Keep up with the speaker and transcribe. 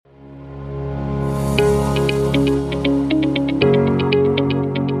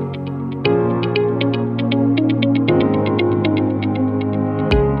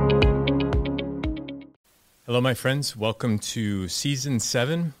Hello, my friends. Welcome to Season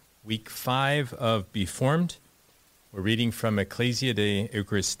 7, Week 5 of Be Formed. We're reading from Ecclesia de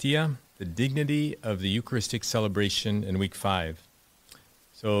Eucharistia, the dignity of the Eucharistic celebration in Week 5.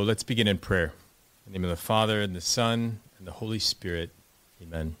 So let's begin in prayer. In the name of the Father, and the Son, and the Holy Spirit.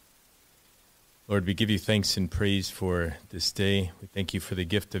 Amen. Lord, we give you thanks and praise for this day. We thank you for the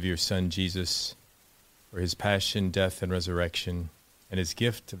gift of your Son, Jesus, for his passion, death, and resurrection, and his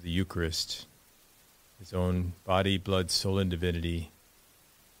gift of the Eucharist, his own body, blood, soul, and divinity,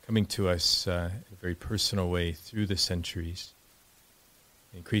 coming to us in a very personal way through the centuries.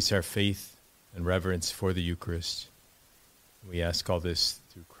 Increase our faith and reverence for the Eucharist. We ask all this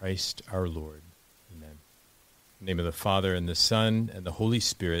through Christ our Lord. Amen. In the name of the Father, and the Son, and the Holy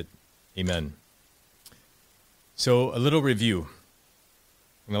Spirit. Amen. So, a little review.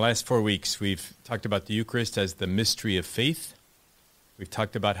 In the last 4 weeks, we've talked about the Eucharist as the mystery of faith. We've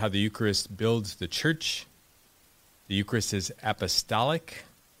talked about how the Eucharist builds the church. The Eucharist is apostolic.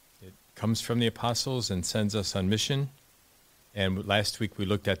 It comes from the apostles and sends us on mission. And last week we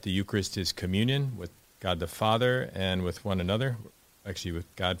looked at the Eucharist is communion with God the Father and with one another, actually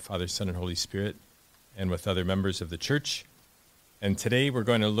with God, Father, Son, and Holy Spirit, and with other members of the church. And today we're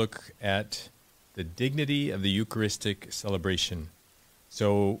going to look at the dignity of the Eucharistic celebration.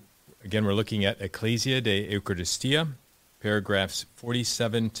 So again, we're looking at Ecclesia de Eucharistia, paragraphs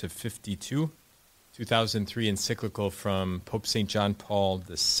 47 to 52, 2003 encyclical from Pope St. John Paul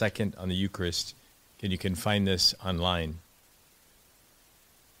II on the Eucharist. And you can find this online.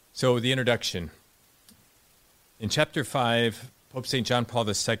 So the introduction. In chapter 5, Pope St. John Paul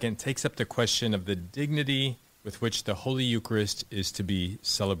II takes up the question of the dignity with which the Holy Eucharist is to be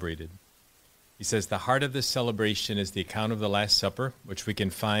celebrated. He says the heart of this celebration is the account of the Last Supper, which we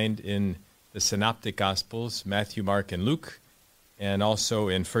can find in the Synoptic Gospels, Matthew, Mark, and Luke, and also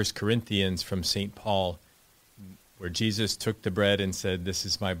in 1 Corinthians from St. Paul, where Jesus took the bread and said, "This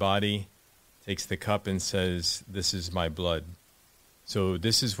is my body," takes the cup and says, "This is my blood." So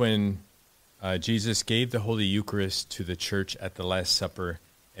this is when Jesus gave the Holy Eucharist to the church at the Last Supper,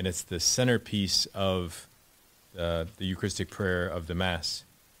 and it's the centerpiece of the Eucharistic prayer of the Mass.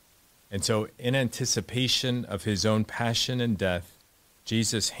 And so in anticipation of his own passion and death,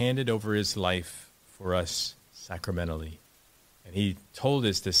 Jesus handed over his life for us sacramentally. And he told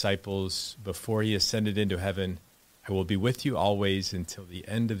his disciples before he ascended into heaven, "I will be with you always until the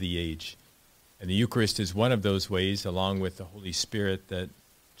end of the age." And the Eucharist is one of those ways, along with the Holy Spirit, that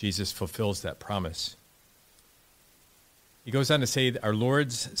Jesus fulfills that promise. He goes on to say that our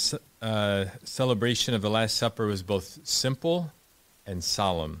Lord's celebration of the Last Supper was both simple and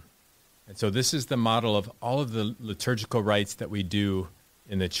solemn. And so this is the model of all of the liturgical rites that we do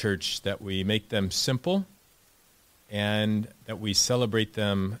in the church, that we make them simple and that we celebrate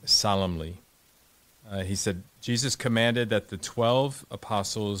them solemnly. He said, Jesus commanded that the 12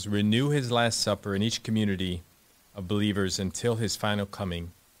 apostles renew his Last Supper in each community of believers until his final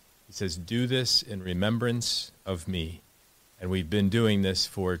coming. He says, "Do this in remembrance of me." And we've been doing this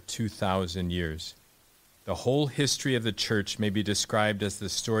for 2,000 years. The whole history of the church may be described as the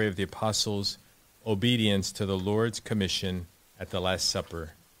story of the apostles' obedience to the Lord's commission at the Last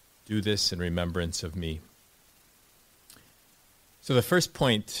Supper. Do this in remembrance of me. So the first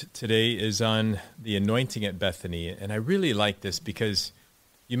point today is on the anointing at Bethany. And I really like this because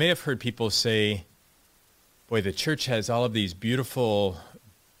you may have heard people say, boy, the church has all of these beautiful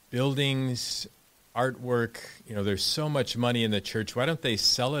buildings, artwork. You know, there's so much money in the church. Why don't they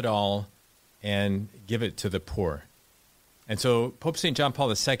sell it all and give it to the poor? And so Pope St. John Paul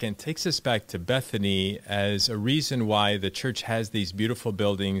II takes us back to Bethany as a reason why the church has these beautiful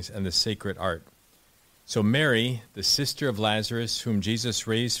buildings and the sacred art. So Mary, the sister of Lazarus, whom Jesus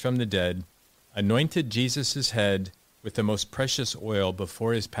raised from the dead, anointed Jesus' head with the most precious oil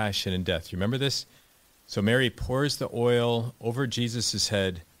before his passion and death. You remember this? So Mary pours the oil over Jesus'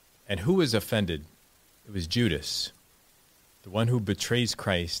 head, and who was offended? It was Judas, the one who betrays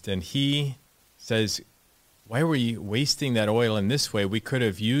Christ. And he says, "Why were you wasting that oil in this way? We could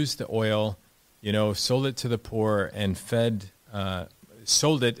have used the oil, sold it to the poor and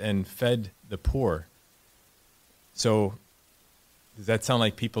sold it and fed the poor." So does that sound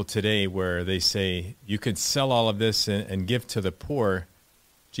like people today where they say, you could sell all of this and give to the poor?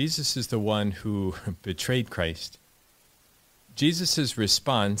 Jesus is the one who betrayed Christ. Jesus'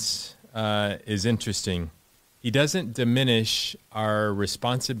 response is interesting. He doesn't diminish our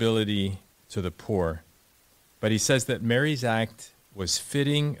responsibility to the poor, but he says that Mary's act was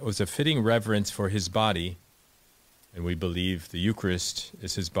a fitting reverence for his body, and we believe the Eucharist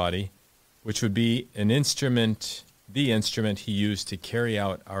is his body, which would be the instrument he used to carry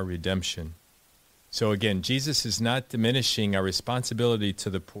out our redemption. So again, Jesus is not diminishing our responsibility to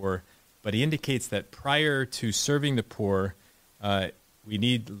the poor, but he indicates that prior to serving the poor, we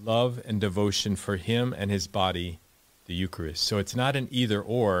need love and devotion for him and his body, the Eucharist. So it's not an either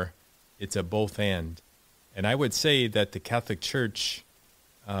or, it's a both and. And I would say that the Catholic Church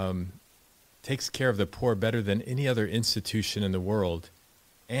takes care of the poor better than any other institution in the world.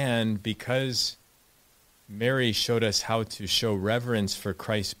 And because Mary showed us how to show reverence for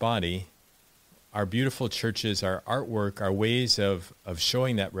Christ's body, our beautiful churches, our artwork, our ways of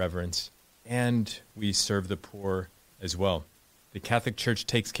showing that reverence, and we serve the poor as well. The Catholic Church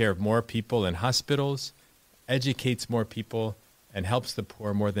takes care of more people in hospitals, educates more people, and helps the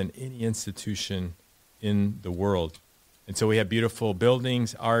poor more than any institution in the world. And so we have beautiful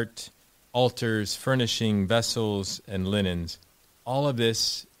buildings, art, altars, furnishing, vessels, and linens. All of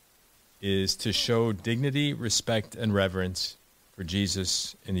this is to show dignity, respect, and reverence for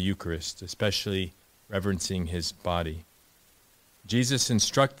Jesus in the Eucharist, especially reverencing his body. Jesus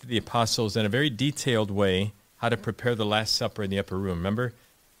instructed the apostles in a very detailed way how to prepare the Last Supper in the upper room. Remember,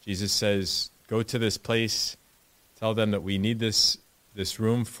 Jesus says, go to this place, tell them that we need this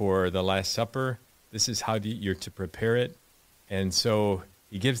room for the Last Supper. This is how you're to prepare it. And so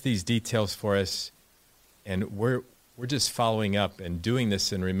he gives these details for us, and we're just following up and doing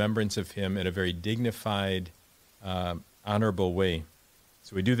this in remembrance of him in a very dignified, honorable way.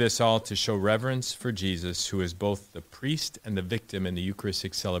 So we do this all to show reverence for Jesus, who is both the priest and the victim in the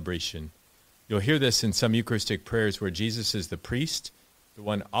Eucharistic celebration. You'll hear this in some Eucharistic prayers where Jesus is the priest, the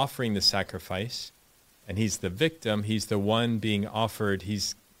one offering the sacrifice, and he's the victim. He's the one being offered.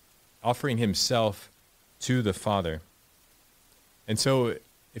 He's offering himself to the Father. And so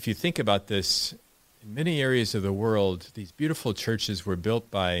if you think about this, in many areas of the world, these beautiful churches were built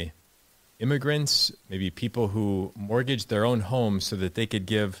by immigrants, maybe people who mortgaged their own homes so that they could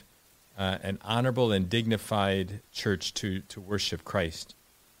give an honorable and dignified church to worship Christ.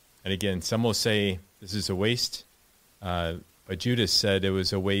 And again, some will say this is a waste, but Judas said it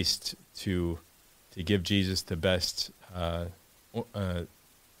was a waste to give Jesus the best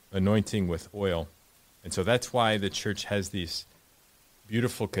anointing with oil. And so that's why the church has these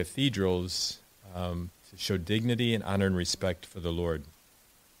beautiful cathedrals to show dignity and honor and respect for the Lord.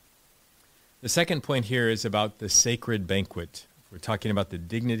 The second point here is about the sacred banquet. We're talking about the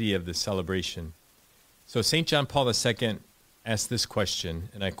dignity of the celebration. So St. John Paul II asked this question,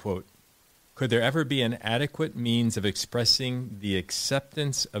 and I quote, "Could there ever be an adequate means of expressing the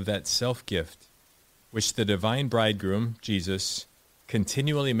acceptance of that self-gift which the divine bridegroom, Jesus,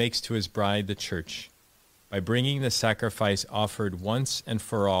 continually makes to his bride, the church, by bringing the sacrifice offered once and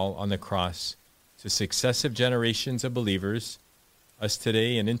for all on the cross to successive generations of believers, us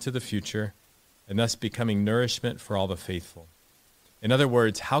today and into the future, and thus becoming nourishment for all the faithful?" In other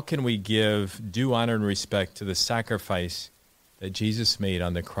words, how can we give due honor and respect to the sacrifice that Jesus made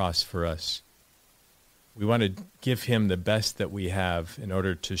on the cross for us? We want to give him the best that we have in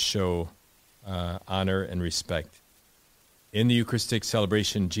order to show honor and respect. In the Eucharistic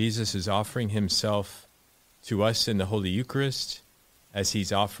celebration, Jesus is offering himself to us in the Holy Eucharist as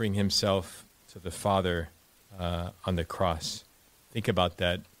he's offering himself to the Father on the cross. Think about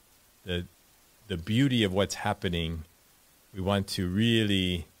that, the beauty of what's happening. We want to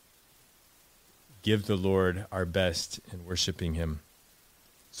really give the Lord our best in worshiping him.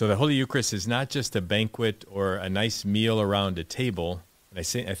 So the Holy Eucharist is not just a banquet or a nice meal around a table. And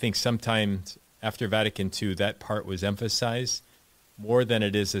I think sometimes after Vatican II, that part was emphasized more than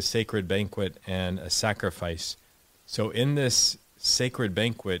it is a sacred banquet and a sacrifice. So in this sacred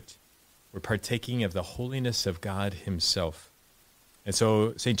banquet, we're partaking of the holiness of God himself. And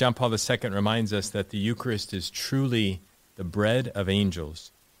so St. John Paul II reminds us that the Eucharist is truly the bread of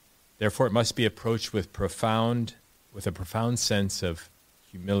angels. Therefore, it must be approached with a profound sense of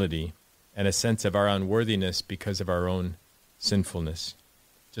humility and a sense of our unworthiness because of our own sinfulness.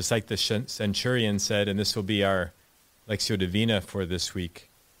 Just like the centurion said, and this will be our Lectio Divina for this week,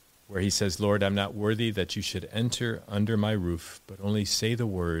 where he says, "Lord, I'm not worthy that you should enter under my roof, but only say the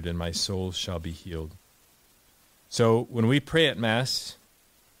word, and my soul shall be healed." So when we pray at Mass,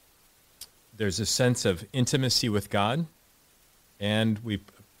 there's a sense of intimacy with God, and we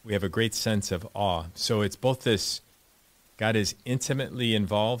have a great sense of awe. So it's both this, God is intimately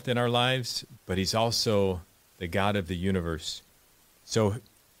involved in our lives, but he's also the God of the universe. So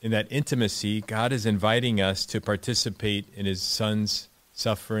in that intimacy, God is inviting us to participate in his Son's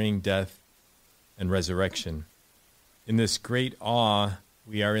suffering, death, and resurrection. In this great awe,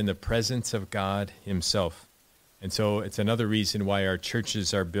 we are in the presence of God himself. And so it's another reason why our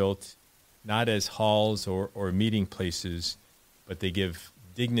churches are built not as halls or meeting places, but they give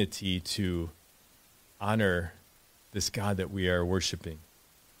dignity to honor this God that we are worshiping.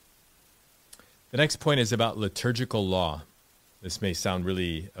 The next point is about liturgical law. This may sound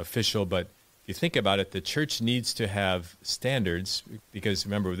really official, but if you think about it, the church needs to have standards because,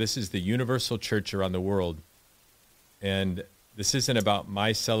 remember, this is the universal church around the world. And this isn't about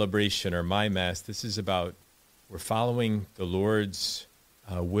my celebration or my mass. This is about we're following the Lord's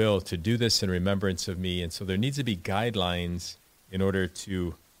will to do this in remembrance of me. And so there needs to be guidelines in order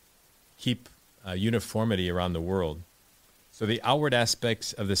to keep uniformity around the world. So the outward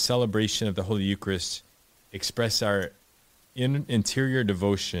aspects of the celebration of the Holy Eucharist express our interior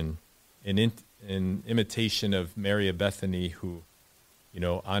devotion in imitation of Mary of Bethany, who,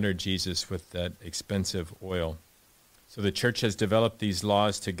 honored Jesus with that expensive oil. So the church has developed these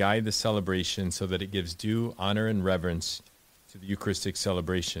laws to guide the celebration so that it gives due honor and reverence to the Eucharistic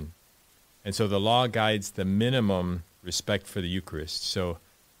celebration. And so the law guides the minimum respect for the Eucharist. So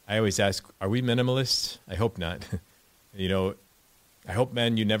I always ask, are we minimalists? I hope not. I hope,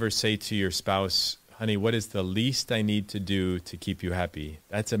 men, you never say to your spouse, honey, what is the least I need to do to keep you happy?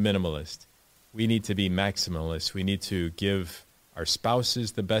 That's a minimalist. We need to be maximalists. We need to give our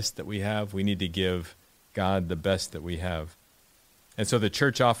spouses the best that we have. We need to give God the best that we have. And so the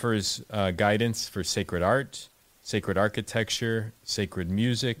church offers guidance for sacred art, sacred architecture, sacred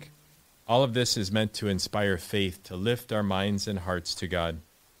music. All of this is meant to inspire faith, to lift our minds and hearts to God,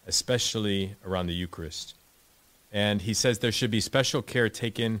 especially around the Eucharist. And he says there should be special care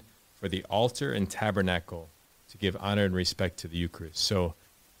taken for the altar and tabernacle to give honor and respect to the Eucharist. So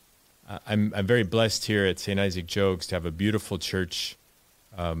I'm very blessed here at St. Isaac Jogues to have a beautiful church,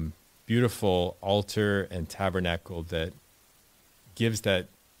 beautiful altar and tabernacle that gives that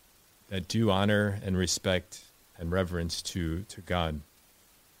due honor and respect and reverence to God.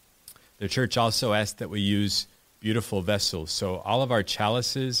 The church also asks that we use beautiful vessels. So all of our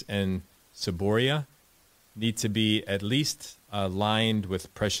chalices and ciboria need to be at least lined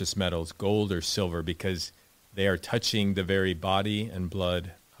with precious metals, gold or silver, because they are touching the very body and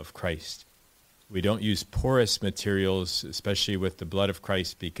blood of Christ. We don't use porous materials, especially with the blood of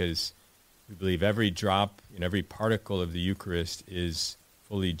Christ, because we believe every drop and every particle of the Eucharist is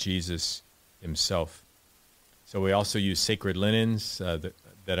fully Jesus himself. So we also use sacred linens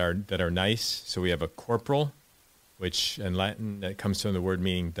that are nice. So we have a corporal, which in Latin, that comes from the word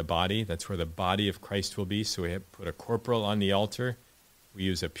meaning the body. That's where the body of Christ will be. So we have put a corporal on the altar. We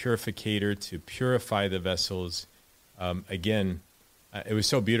use a purificator to purify the vessels. Again, it was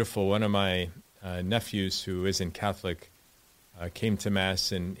so beautiful. One of my nephews, who isn't Catholic, came to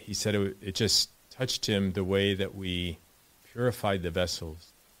Mass, and he said it just touched him the way that we purified the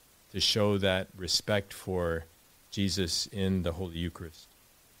vessels to show that respect for Jesus in the Holy Eucharist.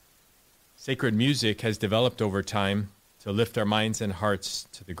 Sacred music has developed over time to lift our minds and hearts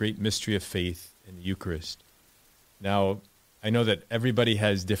to the great mystery of faith in the Eucharist. Now, I know that everybody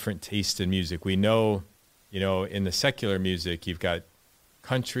has different tastes in music. We know, in the secular music, you've got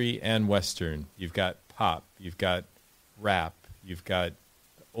country and Western. You've got pop. You've got rap. You've got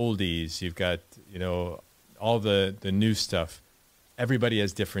oldies. You've got, all the new stuff. Everybody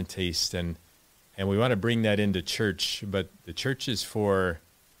has different tastes, and we want to bring that into church, but the church is for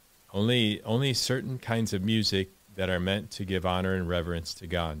only certain kinds of music that are meant to give honor and reverence to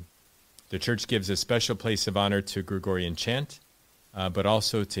God. The church gives a special place of honor to Gregorian chant, but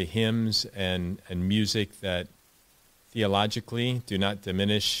also to hymns and music that theologically do not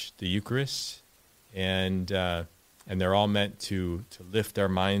diminish the Eucharist, and they're all meant to lift our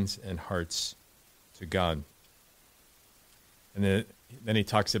minds and hearts to God. And then he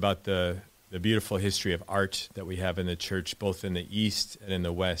talks about the beautiful history of art that we have in the church, both in the East and in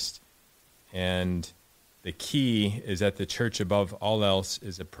the West. And the key is that the church, above all else,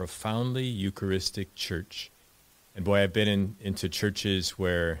 is a profoundly Eucharistic church. And boy, I've been into churches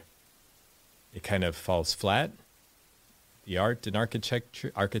where it kind of falls flat, the art and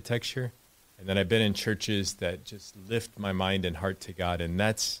architecture. And then I've been in churches that just lift my mind and heart to God. And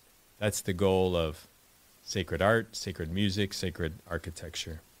that's the goal of sacred art, sacred music, sacred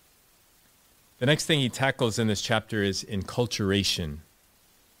architecture. The next thing he tackles in this chapter is enculturation.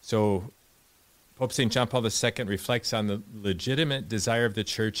 So Pope St. John Paul II reflects on the legitimate desire of the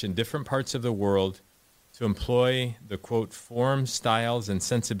church in different parts of the world to employ the, quote, forms, styles, and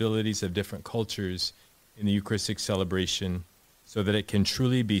sensibilities of different cultures in the Eucharistic celebration so that it can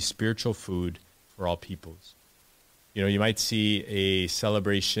truly be spiritual food for all peoples. You might see a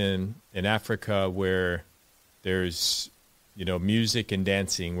celebration in Africa where there's music and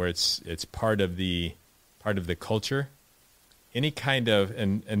dancing, where it's part of the culture. Any kind of,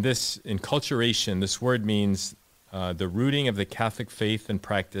 and this enculturation, this word means the rooting of the Catholic faith and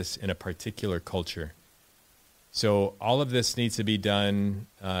practice in a particular culture. So all of this needs to be done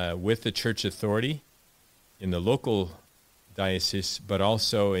with the church authority in the local diocese, but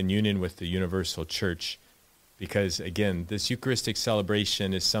also in union with the universal church. Because again, this Eucharistic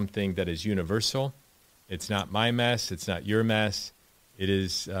celebration is something that is universal. It's not my Mass, it's not your Mass. It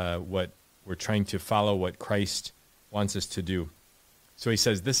is what we're trying to follow, what Christ wants us to do. So he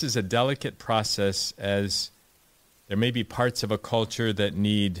says this is a delicate process, as there may be parts of a culture that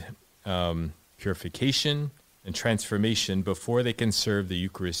need purification and transformation before they can serve the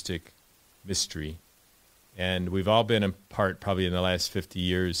Eucharistic mystery. And we've all been a part, probably in the last 50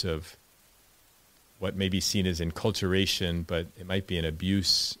 years, of what may be seen as enculturation, but it might be an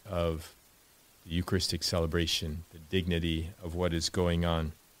abuse of the Eucharistic celebration, the dignity of what is going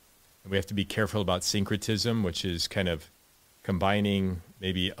on. And we have to be careful about syncretism, which is kind of combining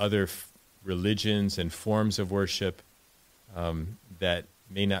maybe other religions and forms of worship that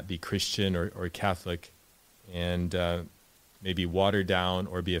may not be Christian or Catholic, and maybe water down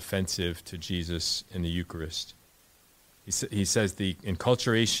or be offensive to Jesus in the Eucharist. He says the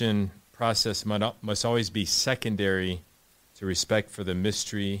enculturation process must always be secondary to respect for the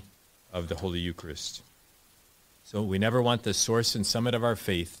mystery of the Holy Eucharist. So we never want the source and summit of our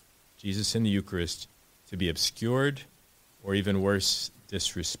faith, Jesus in the Eucharist, to be obscured or even worse,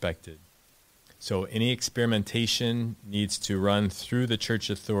 disrespected. So any experimentation needs to run through the church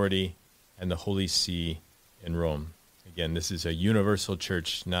authority and the Holy See in Rome. Again, this is a universal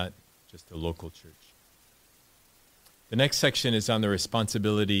church, not just a local church. The next section is on the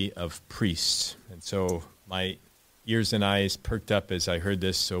responsibility of priests. And so my ears and eyes perked up as I heard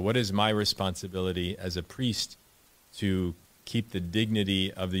this. So what is my responsibility as a priest to keep the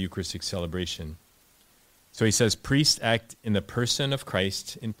dignity of the Eucharistic celebration? So he says, priests act in the person of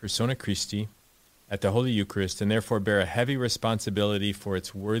Christ, in persona Christi, at the Holy Eucharist, and therefore bear a heavy responsibility for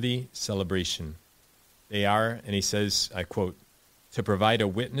its worthy celebration. They are, and he says, I quote, to provide a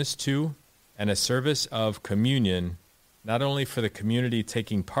witness to and a service of communion, not only for the community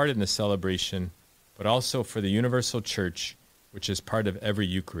taking part in the celebration, but also for the universal church, which is part of every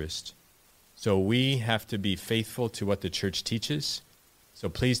Eucharist. So we have to be faithful to what the church teaches. So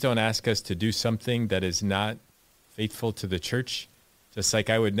please don't ask us to do something that is not faithful to the church. Just like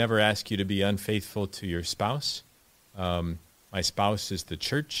I would never ask you to be unfaithful to your spouse. My spouse is the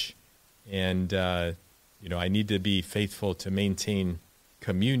church, and I need to be faithful to maintain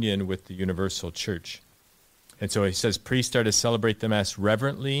communion with the universal church. And so he says priests are to celebrate the Mass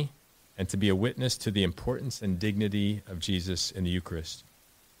reverently and to be a witness to the importance and dignity of Jesus in the Eucharist.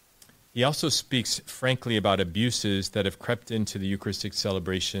 He also speaks frankly about abuses that have crept into the Eucharistic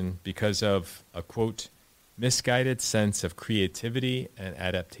celebration because of a, quote, misguided sense of creativity and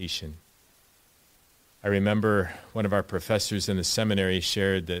adaptation. I remember one of our professors in the seminary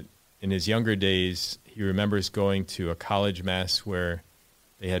shared that in his younger days, he remembers going to a college Mass where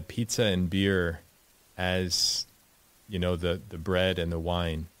they had pizza and beer as, the bread and the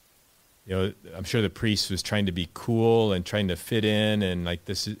wine. I'm sure the priest was trying to be cool and trying to fit in, and like,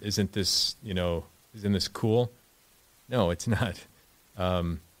 isn't this cool? No, it's not.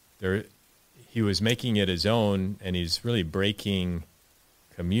 He was making it his own, and he's really breaking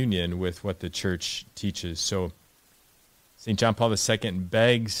communion with what the church teaches. So St. John Paul II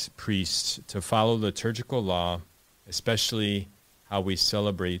begs priests to follow liturgical law, especially how we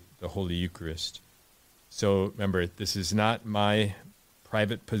celebrate the Holy Eucharist. So remember, this is not my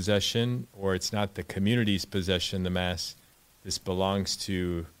private possession, or it's not the community's possession, the Mass. This belongs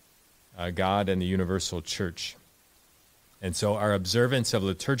to God and the universal church. And so our observance of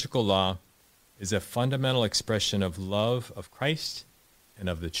liturgical law is a fundamental expression of love of Christ and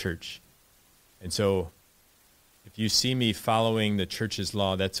of the church. And so if you see me following the church's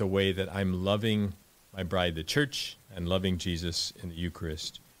law, that's a way that I'm loving my bride, the church, and loving Jesus in the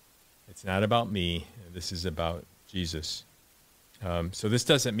Eucharist. It's not about me. This is about Jesus. So this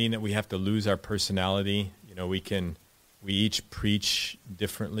doesn't mean that we have to lose our personality. We each preach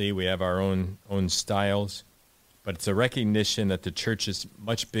differently. We have our own styles. But it's a recognition that the church is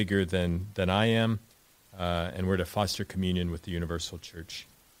much bigger than I am, and we're to foster communion with the universal church.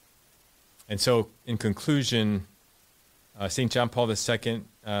 And so, in conclusion, St. John Paul II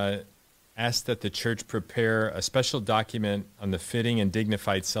asked that the church prepare a special document on the fitting and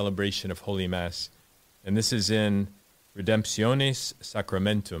dignified celebration of Holy Mass. And this is in Redemptionis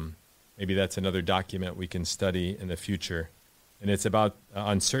Sacramentum. Maybe that's another document we can study in the future. And it's about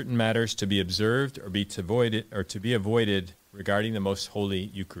on certain matters to be observed or to be avoided regarding the most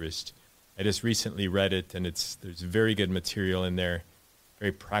holy Eucharist. I just recently read it, and there's very good material in there,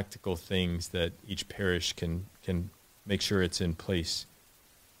 very practical things that each parish can make sure it's in place.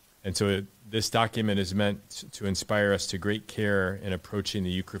 And so this document is meant to inspire us to great care in approaching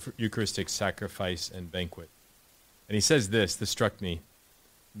the Eucharistic sacrifice and banquet. And he says this struck me.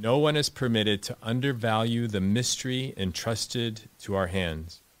 No one is permitted to undervalue the mystery entrusted to our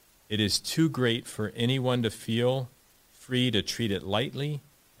hands. It is too great for anyone to feel free to treat it lightly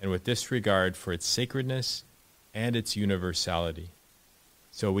and with disregard for its sacredness and its universality.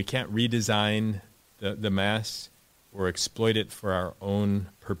 So we can't redesign the Mass or exploit it for our own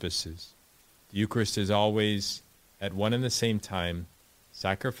purposes. The Eucharist is always, at one and the same time,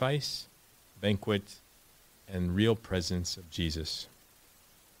 sacrifice, banquet, and real presence of Jesus.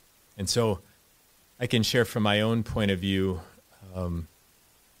 And so I can share from my own point of view,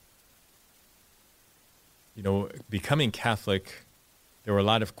 becoming Catholic, there were a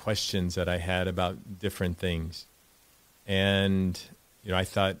lot of questions that I had about different things. And, I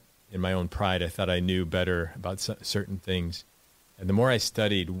thought, in my own pride, I thought I knew better about certain things. And the more I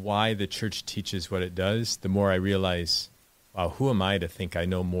studied why the Church teaches what it does, the more I realized, wow, who am I to think I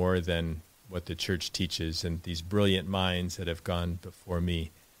know more than what the Church teaches and these brilliant minds that have gone before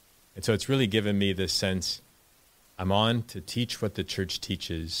me. And so it's really given me this sense, I'm on to teach what the Church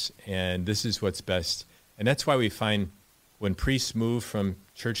teaches, and this is what's best. And that's why we find when priests move from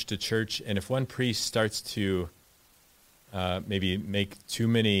church to church, and if one priest starts to maybe make too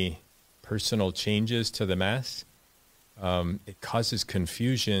many personal changes to the Mass, it causes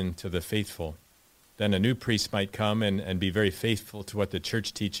confusion to the faithful. Then a new priest might come and be very faithful to what the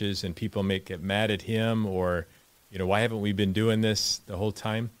Church teaches, and people may get mad at him, or, why haven't we been doing this the whole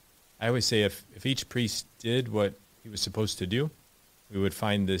time? I always say if each priest did what he was supposed to do, we would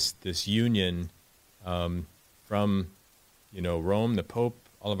find this union from, Rome, the Pope,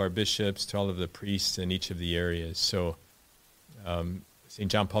 all of our bishops, to all of the priests in each of the areas. So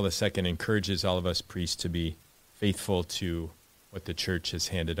St. John Paul II encourages all of us priests to be faithful to what the Church has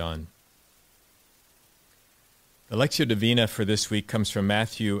handed on. The Lectio Divina for this week comes from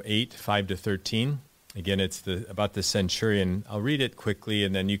Matthew 8, 5-13. Again, it's about the centurion. I'll read it quickly,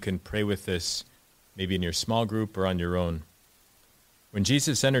 and then you can pray with this, maybe in your small group or on your own. When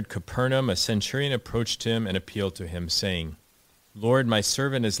Jesus entered Capernaum, a centurion approached him and appealed to him, saying, "Lord, my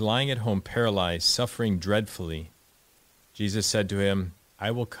servant is lying at home paralyzed, suffering dreadfully." Jesus said to him,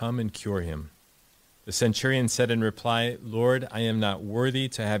 "I will come and cure him." The centurion said in reply, "Lord, I am not worthy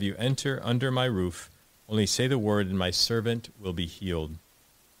to have you enter under my roof. Only say the word, and my servant will be healed.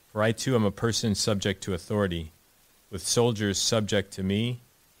 For I too am a person subject to authority, with soldiers subject to me,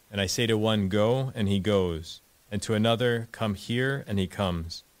 and I say to one, 'Go,' and he goes, and to another, 'Come here,' and he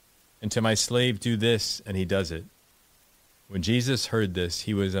comes, and to my slave, 'Do this,' and he does it." When Jesus heard this,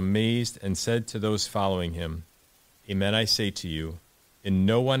 he was amazed and said to those following him, "Amen, I say to you, in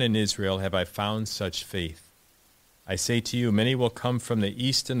no one in Israel have I found such faith. I say to you, many will come from the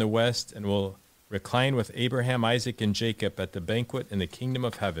east and the west and will recline with Abraham, Isaac, and Jacob at the banquet in the kingdom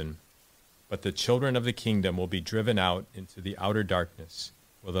of heaven. But the children of the kingdom will be driven out into the outer darkness,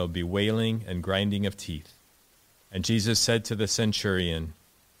 where there will be wailing and grinding of teeth." And Jesus said to the centurion,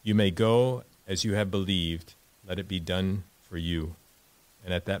 "You may go as you have believed. Let it be done for you."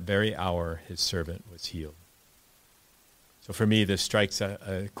 And at that very hour, his servant was healed. So for me, this strikes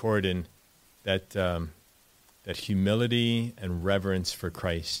a chord in that humility and reverence for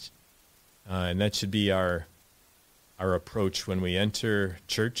Christ. And that should be our approach when we enter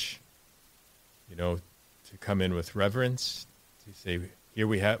church, to come in with reverence, to say, here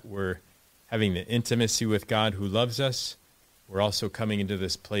we're having the intimacy with God who loves us. We're also coming into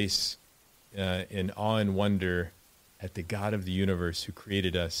this place in awe and wonder at the God of the universe who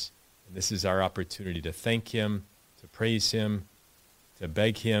created us. And this is our opportunity to thank him, to praise him, to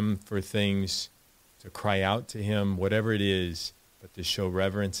beg him for things, to cry out to him, whatever it is, but to show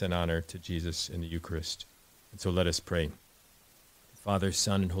reverence and honor to Jesus in the Eucharist. And so let us pray. Father,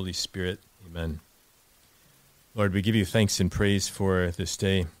 Son, and Holy Spirit, amen. Lord, we give you thanks and praise for this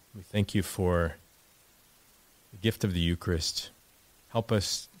day. We thank you for the gift of the Eucharist. Help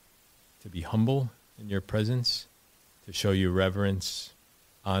us to be humble in your presence, to show you reverence,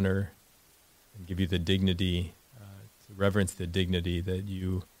 honor, and give you the dignity, to reverence the dignity that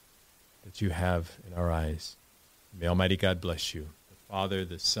you have in our eyes. May Almighty God bless you, the Father,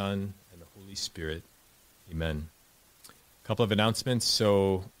 the Son, and the Holy Spirit. Amen. A couple of announcements.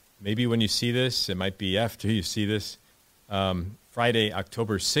 So maybe when you see this, it might be after you see this. Friday,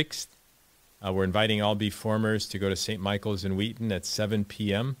 October 6th, we're inviting all Beformers to go to St. Michael's in Wheaton at 7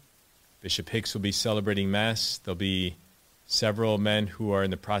 p.m. Bishop Hicks will be celebrating Mass. There'll be several men who are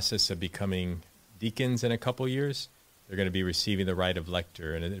in the process of becoming deacons in a couple years. They're going to be receiving the rite of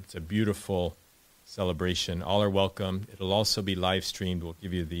lector, and it's a beautiful celebration. All are welcome. It'll also be live streamed. We'll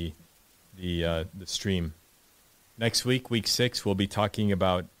give you the stream. Next week, week 6, we'll be talking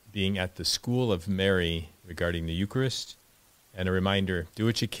about being at the School of Mary regarding the Eucharist. And a reminder, do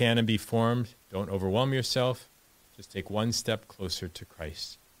what you can and be formed. Don't overwhelm yourself. Just take one step closer to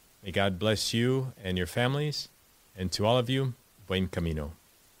Christ. May God bless you and your families. And to all of you, buen camino.